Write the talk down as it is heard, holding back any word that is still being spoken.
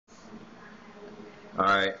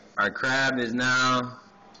Alright, our crab is now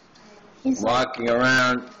He's walking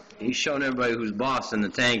around. He's showing everybody who's boss in the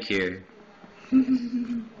tank here.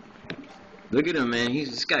 Look at him, man.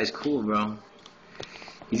 This guy's cool, bro.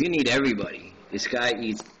 He's gonna eat everybody. This guy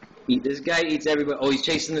eats everybody. Oh, he's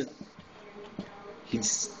chasing this.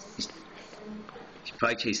 He's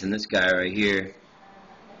probably chasing this guy right here.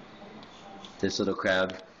 This little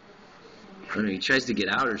crab. I don't know, he tries to get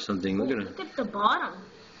out or something. Look at him. Look at the bottom.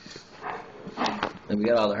 And we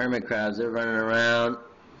got all the hermit crabs. They're running around.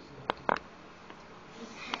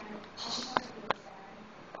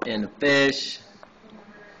 And the fish.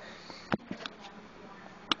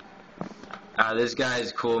 This guy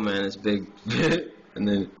is cool, man. It's big. And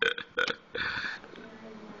then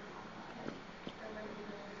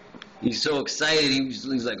he's so excited. He's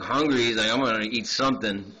like hungry. He's like, I'm gonna eat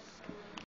something.